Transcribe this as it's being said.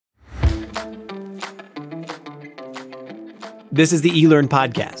This is the eLearn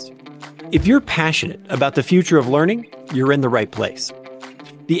podcast. If you're passionate about the future of learning, you're in the right place.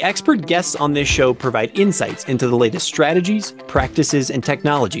 The expert guests on this show provide insights into the latest strategies, practices, and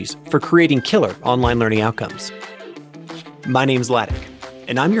technologies for creating killer online learning outcomes. My name's Laddick,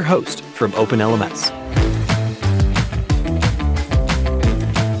 and I'm your host from OpenLMS.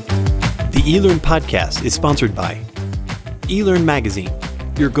 The eLearn podcast is sponsored by eLearn Magazine,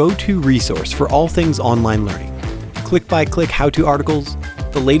 your go-to resource for all things online learning. Click-by-click how-to articles,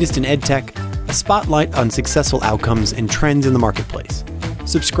 the latest in EdTech, a spotlight on successful outcomes and trends in the marketplace.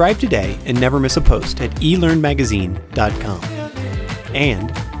 Subscribe today and never miss a post at elearnmagazine.com.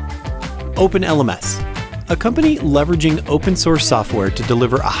 And OpenLMS, a company leveraging open source software to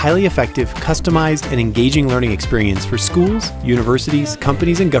deliver a highly effective, customized, and engaging learning experience for schools, universities,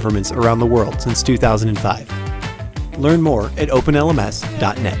 companies, and governments around the world since 2005. Learn more at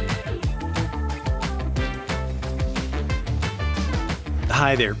openlms.net.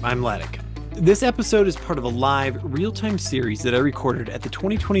 Hi there, I'm Laddick. This episode is part of a live, real-time series that I recorded at the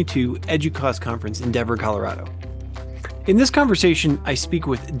 2022 EDUCAUSE conference in Denver, Colorado. In this conversation, I speak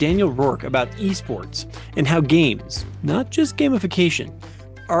with Danielle Rourke about eSports and how games, not just gamification,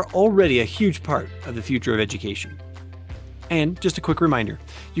 are already a huge part of the future of education. And just a quick reminder,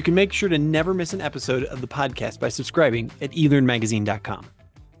 you can make sure to never miss an episode of the podcast by subscribing at elearnmagazine.com.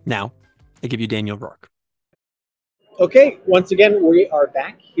 Now, I give you Danielle Rourke. Okay, once again, we are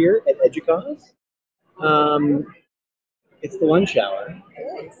back here at EDUCAUSE. It's the lunch hour,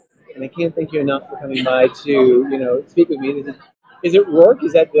 and I can't thank you enough for coming by to, speak with me. Is it Rourke?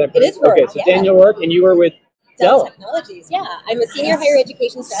 It is Rourke, okay, so yeah. Danielle Rourke, and you were with Dell Dell. Technologies, yeah. I'm a senior higher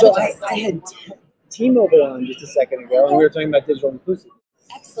education strategist. So I had T-Mobile on just a second ago, and we were talking about digital inclusiveness.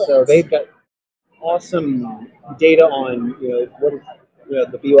 Excellent. So they've got awesome data on,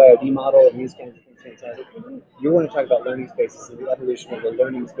 the BYOD model and these kinds of things. Fantastic. You want to talk about learning spaces and the evolution of the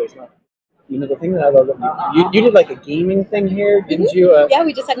learning space. The thing that I love, you did like a gaming thing here, didn't you? Yeah,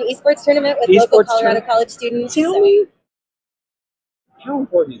 we just had an esports tournament with local Colorado college students. Tell me, how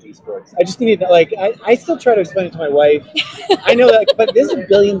important is esports? I just need to, I still try to explain it to my wife. I know that, but this is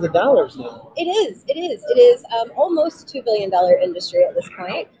billions of dollars now. It is almost a $2 billion industry at this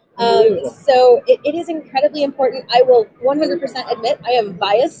point. So it is incredibly important. I will 100% admit I am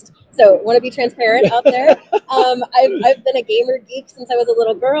biased, so want to be transparent out there. I've been a gamer geek since I was a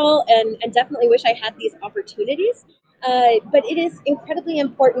little girl, and definitely wish I had these opportunities. But it is incredibly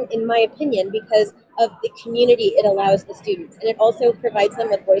important, in my opinion, because of the community it allows the students. And it also provides them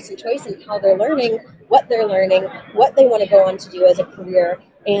with voice and choice in how they're learning, what they want to go on to do as a career.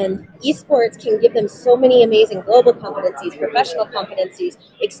 And esports can give them so many amazing global competencies, professional competencies,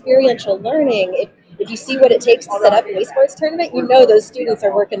 experiential learning. If you see what it takes to set up an esports tournament, you know those students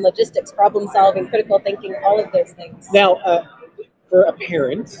are working logistics, problem solving, critical thinking, all of those things. Now, for a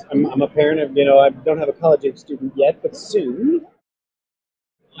parent, I'm a parent of, I don't have a college-age student yet, but soon.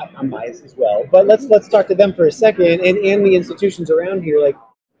 I'm biased as well. But let's talk to them for a second. And the institutions around here,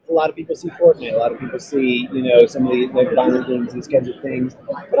 a lot of people see Fortnite, a lot of people see, some of the violent games, these kinds of things,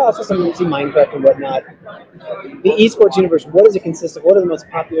 but also some people see Minecraft and whatnot. The esports universe, what does it consist of? What are the most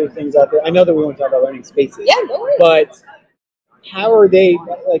popular things out there? I know that we want to talk about learning spaces. Yeah, no worries. But how are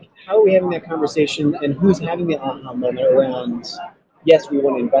we having that conversation, and who's having the aha moment around, yes, we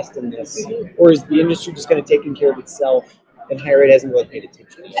want to invest in this, or is the industry just kind of taking care of itself and higher ed hasn't really paid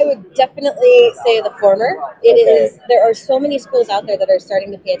attention? I would definitely say the former. There are so many schools out there that are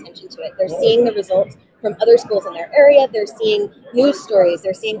starting to pay attention to it. They're seeing the results from other schools in their area. They're seeing news stories.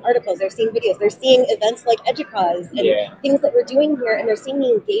 They're seeing articles. They're seeing videos. They're seeing events like EDUCAUSE and things that we're doing here. And they're seeing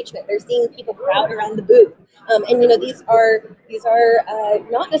the engagement. They're seeing people crowd around the booth. These are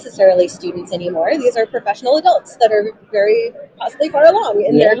not necessarily students anymore. These are professional adults that are very possibly far along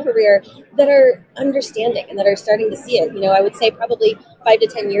in their career, that are understanding and that are starting to see it. I would say probably 5 to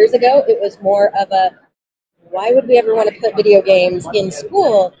 10 years ago, it was more of a, why would we ever want to put video games in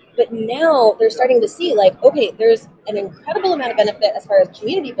school? But now they're starting to see, there's an incredible amount of benefit as far as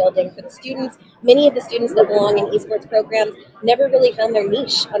community building for the students. Many of the students that belong in esports programs never really found their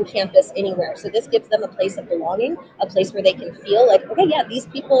niche on campus anywhere. So this gives them a place of belonging, a place where they can feel like, okay, yeah, these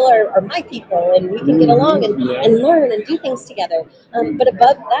people are my people, and we can get along and learn and do things together. But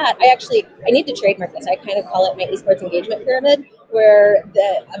above that, I need to trademark this. I kind of call it my esports engagement pyramid, where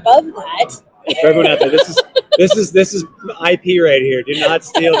above that, for everyone out there, this is IP right here. Do not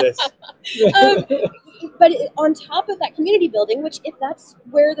steal this. But on top of that community building, which if that's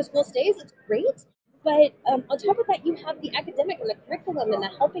where the school stays, it's great. But on top of that, you have the academic and the curriculum and the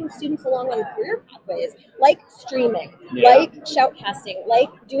helping students along on career pathways, like streaming, like shoutcasting, like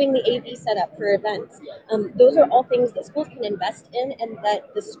doing the AV setup for events. Those are all things that schools can invest in and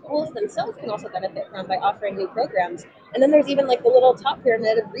that the schools themselves can also benefit from by offering new programs. And then there's even like the little top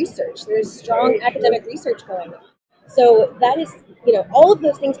pyramid of research. There's strong academic research going on. So that is, all of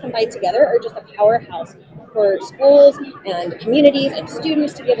those things combined together are just a powerhouse for schools and communities and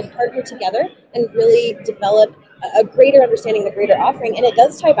students to be able to partner together and really develop a greater understanding, the greater offering. And it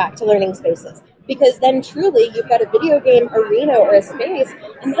does tie back to learning spaces, because then truly you've got a video game arena or a space,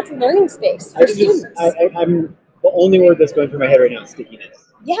 and that's a learning space for students. I'm the only word that's going through my head right now is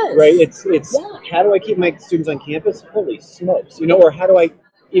stickiness. Yes. Right? It's how do I keep my students on campus? Holy smokes. Or how do I,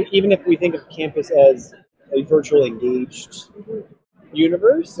 even if we think of campus as a virtual engaged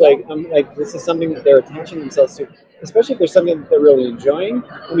universe, like this is something that they're attaching themselves to, especially if there's something that they're really enjoying.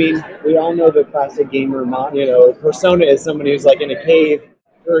 I mean, we all know the classic gamer persona is somebody who's like in a cave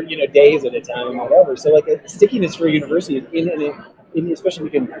for days at a time and whatever. So like a stickiness for a university especially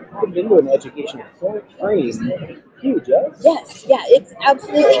if we can put it into an educational frame, huge. Yes, yeah, it's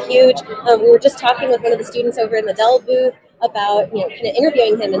absolutely huge. We were just talking with one of the students over in the Dell booth about kind of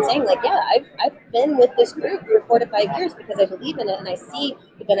interviewing him and saying I've been with this group for 4 to 5 years because I believe in it and I see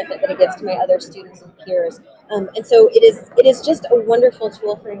the benefit that it gives to my other students and peers. And so it is just a wonderful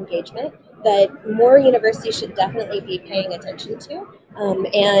tool for engagement that more universities should definitely be paying attention to.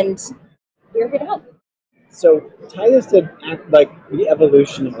 And we're here to help. So tie this to the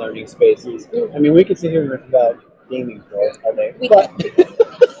evolution of learning spaces. I mean, we could sit here and riff about gaming for all day,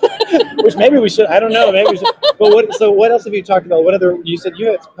 which maybe we should. I don't know. Maybe we should. But what else have you talked about? What other? You said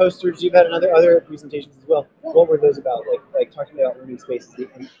you had posters. You've had other presentations as well. Yeah. What were those about? Like talking about learning spaces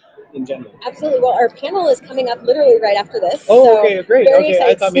in general. Absolutely. Well, our panel is coming up literally right after this. Oh, so okay, great. Very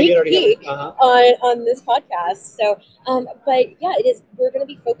I thought maybe it already happened. On this podcast. So, but yeah, it is. We're going to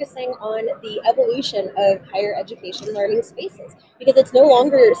be focusing on the evolution of higher education learning spaces, because it's no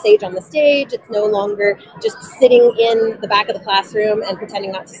longer sage on the stage. It's no longer just sitting in the back of the classroom and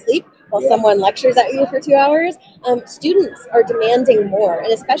pretending not to sleep while someone lectures at you for 2 hours. Students are demanding more,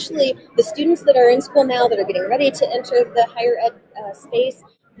 and especially the students that are in school now that are getting ready to enter the higher ed space.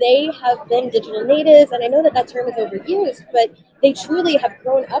 They have been digital natives, and I know that term is overused, but they truly have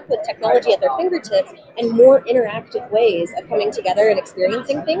grown up with technology at their fingertips and more interactive ways of coming together and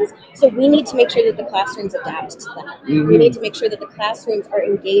experiencing things. So we need to make sure that the classrooms adapt to that. Mm-hmm. We need to make sure that the classrooms are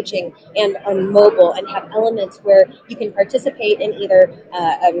engaging and are mobile and have elements where you can participate in either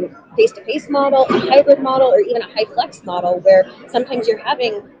a face-to-face model, a hybrid model, or even a high-flex model where sometimes you're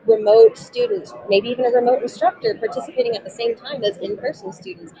having remote students, maybe even a remote instructor participating at the same time as in-person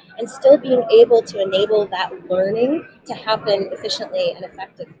students, and still being able to enable that learning to happen efficiently and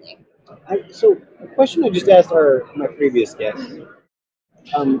effectively. So a question I just asked my previous guests,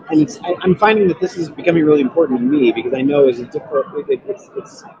 and I'm finding that this is becoming really important to me because I know it's a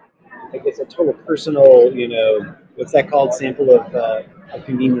total personal, what's that called, sample of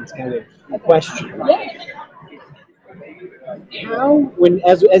convenience kind of question. How,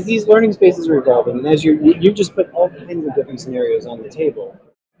 as these learning spaces are evolving, and as you just put all kinds of different scenarios on the table,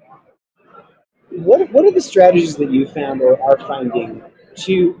 what are the strategies that you found or are finding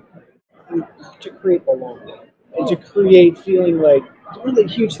to create belonging and to create feeling like one of the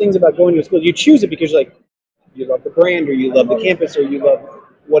huge things about going to a school, you choose it because you love the brand or you love the campus or you love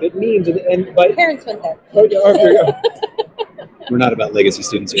what it means, but parents went there. We're not about legacy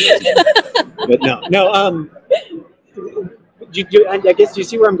students here, but no. I guess, do you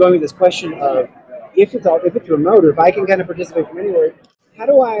see where I'm going with this question of if it's remote or if I can kind of participate from anywhere,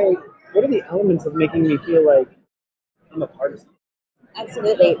 what are the elements of making me feel like I'm a part of something?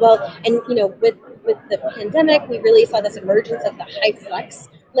 Absolutely. Well, and with the pandemic, we really saw this emergence of the high flex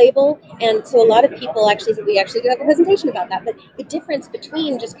label, and so a lot of people we actually do have a presentation about that. But the difference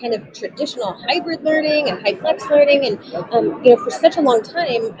between just kind of traditional hybrid learning and high flex learning, and for such a long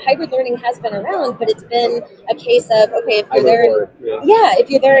time, hybrid learning has been around, but it's been a case of if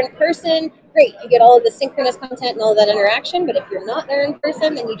you're there in person, great, you get all of the synchronous content and all of that interaction. But if you're not there in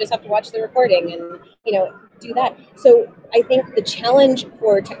person, then you just have to watch the recording and do that. So I think the challenge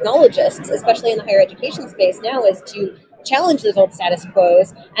for technologists, especially in the higher education space now, is to challenge those old status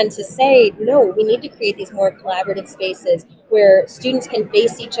quos and to say, no, we need to create these more collaborative spaces where students can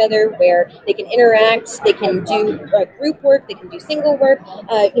face each other, where they can interact, they can do group work, they can do single work.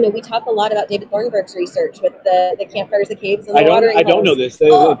 We talk a lot about David Thornburg's research with the campfires, the caves, and the watering holes. I don't know this.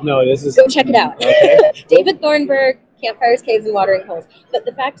 No, this is... Go check it out. Okay. David Thornburg, campfires, caves, and watering holes. But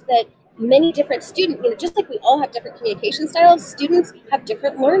the fact that many different students, just like we all have different communication styles, students have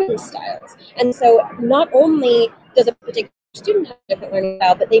different learning styles. And so not only does a particular student have a different learning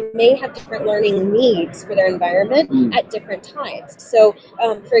style, but they may have different learning needs for their environment at different times. So,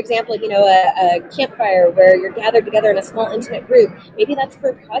 for example, a campfire where you're gathered together in a small, intimate group, maybe that's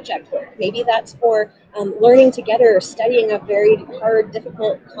for project work. Maybe that's for learning together or studying a very hard,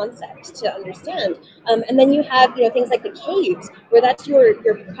 difficult concept to understand. And then you have, things like the caves, where that's your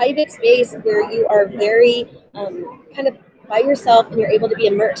private space where you are very kind of by yourself and you're able to be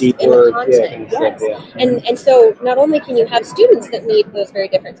immersed in the content. And so not only can you have students that need those very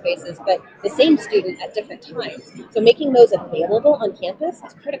different spaces, but the same student at different times. So making those available on campus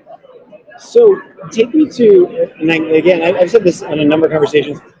is critical. So take me to, and I've said this on a number of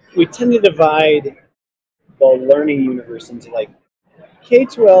conversations, we tend to divide the learning universe into like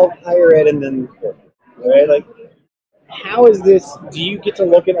K-12, higher ed, and then corporate, right? Like, how is this, do you get to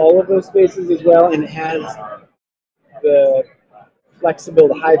look at all of those spaces as well, and has the flexible,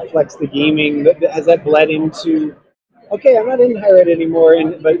 the high flex, the gaming, has that bled into, okay, I'm not in higher ed anymore,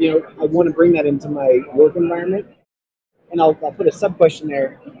 but I want to bring that into my work environment? And I'll put a sub question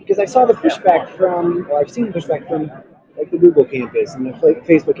there, because I saw the pushback I've seen the pushback from like the Google campus and the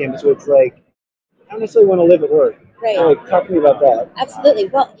Facebook campus, where it's like, I don't necessarily want to live at work. Right. So, like, talk to me about that. Absolutely.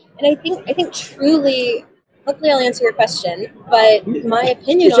 Well, and I think truly, hopefully I'll answer your question, but my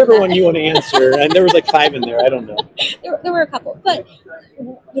opinion Whichever on that, one you want to answer, and there was like 5 in there, I don't know. There were a couple, but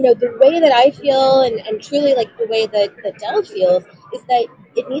the way that I feel and truly like the way that Dell feels is that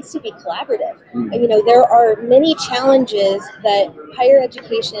it needs to be collaborative. There are many challenges that higher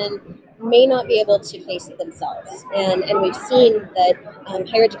education may not be able to face themselves, and we've seen that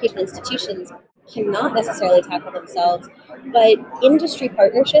higher education institutions cannot necessarily tackle themselves, but industry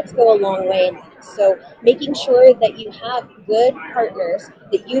partnerships go a long way in that. So making sure that you have good partners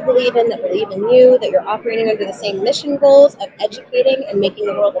that you believe in, that believe in you, that you're operating under the same mission goals of educating and making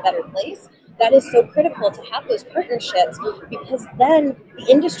the world a better place, that is so critical to have those partnerships, because then the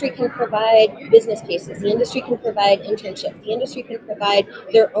industry can provide business cases, the industry can provide internships, the industry can provide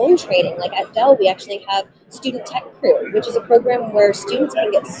their own training. Like at Dell, we actually have Student Tech Crew, which is a program where students can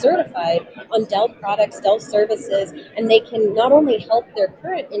get certified on Dell products, Dell services, and they can not only help their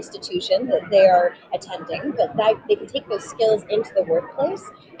current institution that they are attending, but that they can take those skills into the workplace,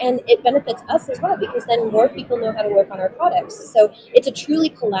 and it benefits us as well, because then more people know how to work on our products. So it's a truly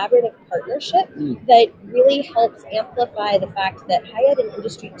collaborative partnership that really helps amplify the fact that higher ed and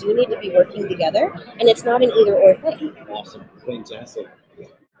industry do need to be working together, and it's not an either or thing. Awesome, fantastic.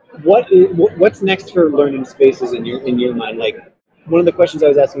 What's next for learning spaces in your mind? Like, one of the questions I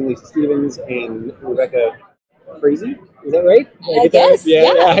was asking Lisa Stevens and Rebecca Crazy, is that right? Yes.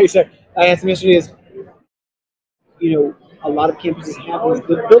 Yeah. I asked them yesterday is, a lot of campuses have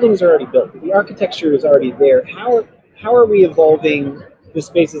the buildings are already built, the architecture is already there. How are we evolving the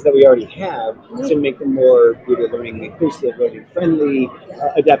spaces that we already have to make them more learning inclusive, learning friendly,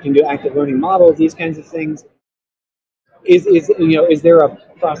 adapting to active learning models, these kinds of things? Is there a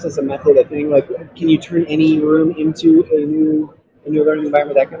process, a method, a thing? Like, can you turn any room into a new learning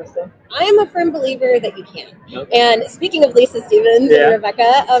environment, that kind of stuff? I am a firm believer that you can. Okay. And speaking of Lisa Stevens and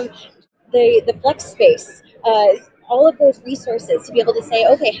Rebecca, the flex space, all of those resources to be able to say,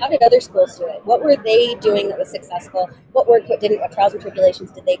 okay, how did other schools do it? What were they doing that was successful? What worked, what didn't? What trials and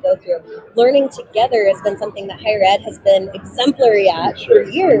tribulations did they go through? Learning together has been something that higher ed has been exemplary at for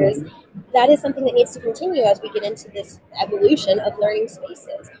years. That is something that needs to continue as we get into this evolution of learning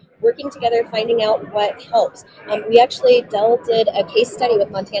spaces. Working together, finding out what helps. Dell did a case study with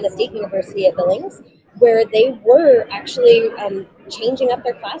Montana State University at Billings, where they were actually changing up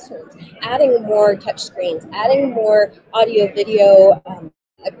their classrooms, adding more touch screens, adding more audio, video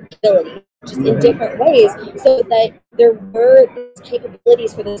ability, just in different ways, so that there were these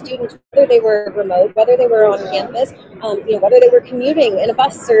capabilities for the students, whether they were remote, whether they were on campus, whether they were commuting in a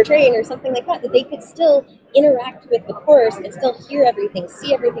bus or a train or something like that they could still interact with the course and still hear everything,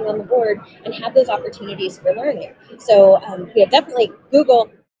 see everything on the board, and have those opportunities for learning. So definitely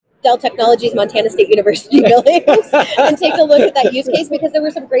Google Dell Technologies, Montana State University Billings, and take a look at that use case, because there were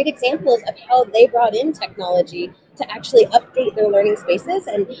some great examples of how they brought in technology to actually update their learning spaces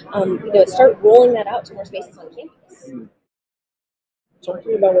and start rolling that out to more spaces on campus. Talk to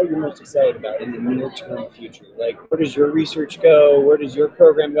me about what you're most excited about in the near-term future. Like, where does your research go? Where does your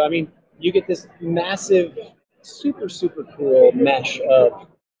program go? I mean, you get this massive, super, super cool mesh of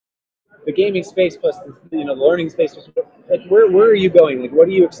the gaming space plus the learning space. Like, where are you going? Like, what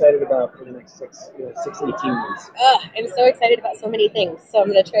are you excited about for the next 18 months? I'm so excited about so many things. So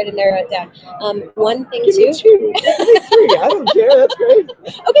I'm going to try to narrow it down. One thing Give me two. Three. I don't care. That's great.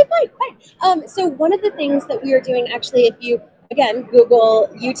 Okay, fine. So one of the things that we are doing, actually, if you again Google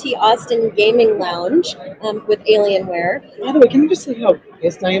UT Austin Gaming Lounge with Alienware. By the way, can you just say how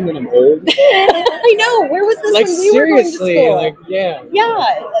pissed I am that I'm old? I know. Where was this like, when we were going to school? Like, yeah.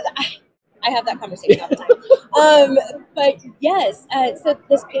 Yeah. I have that conversation all the time. But yes, so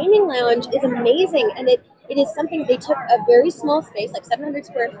this gaming lounge is amazing, and it is something. They took a very small space, like 700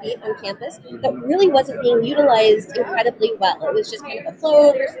 square feet on campus, that really wasn't being utilized incredibly well. It was just kind of a flow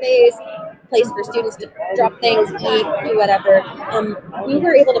over space, place for students to drop things, eat, do whatever. We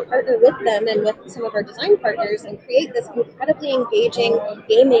were able to partner with them and with some of our design partners and create this incredibly engaging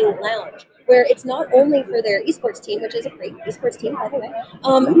gaming lounge, where it's not only for their esports team, which is a great esports team, by the way,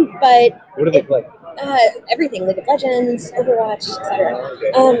 but what do they play? Everything, League of Legends, Overwatch,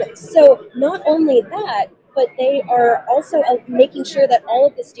 etc. So not only that, but they are also making sure that all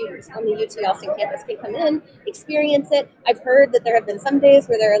of the students on the UT Austin campus can come in, experience it. I've heard that there have been some days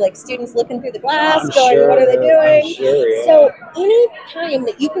where there are like students looking through the glass, what are they doing? Yeah. So any time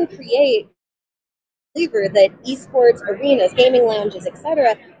that you can create, that esports arenas, gaming lounges,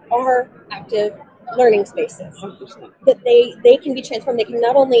 etc., are active learning spaces, 100%. that they can be transformed. They can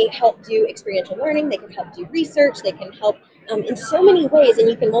not only help do experiential learning, they can help do research, they can help in so many ways, and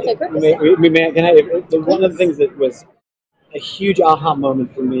you can multi-purpose them. One of the things that was a huge aha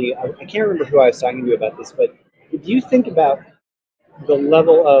moment for me, I can't remember who I was talking to about this, but if you think about the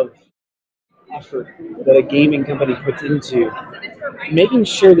level of effort that a gaming company puts into making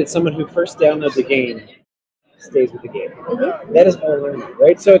sure that someone who first downloads the game stays with the game. Mm-hmm. That is all learning,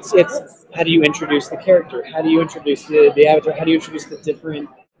 right? So it's how do you introduce the character? How do you introduce the avatar? How do you introduce the different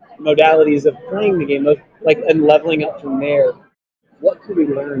modalities of playing the game, and leveling up from there? What could we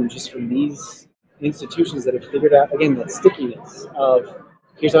learn just from these institutions that have figured out, again, that stickiness of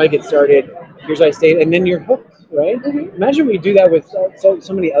here's how I get started, here's how I stay, and then you're hooked, right? Mm-hmm. Imagine we do that with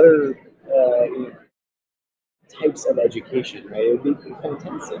so many other types of education, right? It would be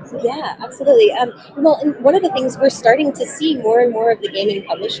fantastic. So. Yeah, absolutely. Well, and one of the things we're starting to see more and more of the gaming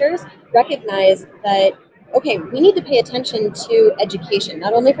publishers recognize that, okay, we need to pay attention to education,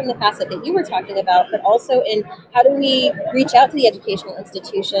 not only from the facet that you were talking about, but also in how do we reach out to the educational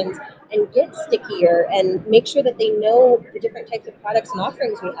institutions and get stickier and make sure that they know the different types of products and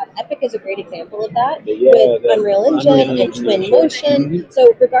offerings we have. Epic is a great example of that with Unreal Engine and Twin Motion. Mm-hmm.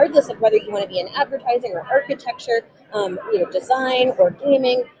 So regardless of whether you want to be in advertising or architecture, design or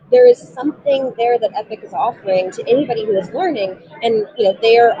gaming, there is something there that Epic is offering to anybody who is learning, and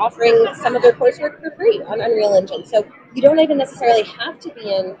they are offering some of their coursework for free on Unreal Engine. So you don't even necessarily have to be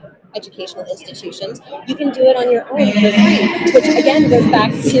in educational institutions. You can do it on your own for free, which again goes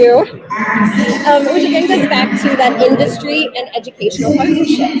back to that industry and educational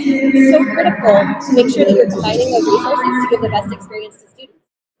partnerships. It's so critical to make sure that you're combining those resources to give the best experience to students.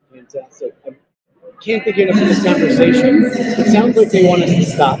 Fantastic. Can't think enough of this conversation. It sounds like they want us to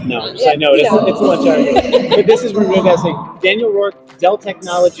stop. No, I know it's lunch hour. But this is where we're going to say Danielle Rourke, Dell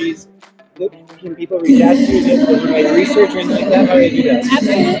Technologies. Can people reach out to you for research or anything like that? How do they do that?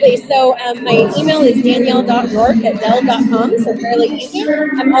 Absolutely. So my email is danielle.rourke@dell.com, so fairly easy.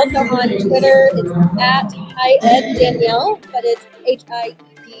 I'm also on Twitter. It's at HiEdDanielle, but it's HIED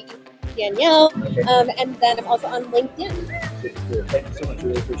Danielle. And then I'm also on LinkedIn. Thank you so much.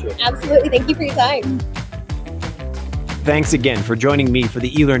 Really appreciate it. Absolutely. Thank you for your time. Thanks again for joining me for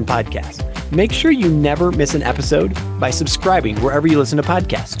the eLearn podcast. Make sure you never miss an episode by subscribing wherever you listen to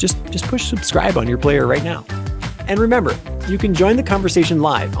podcasts. Just push subscribe on your player right now. And remember, you can join the conversation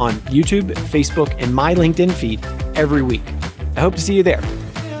live on YouTube, Facebook, and my LinkedIn feed every week. I hope to see you there.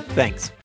 Thanks.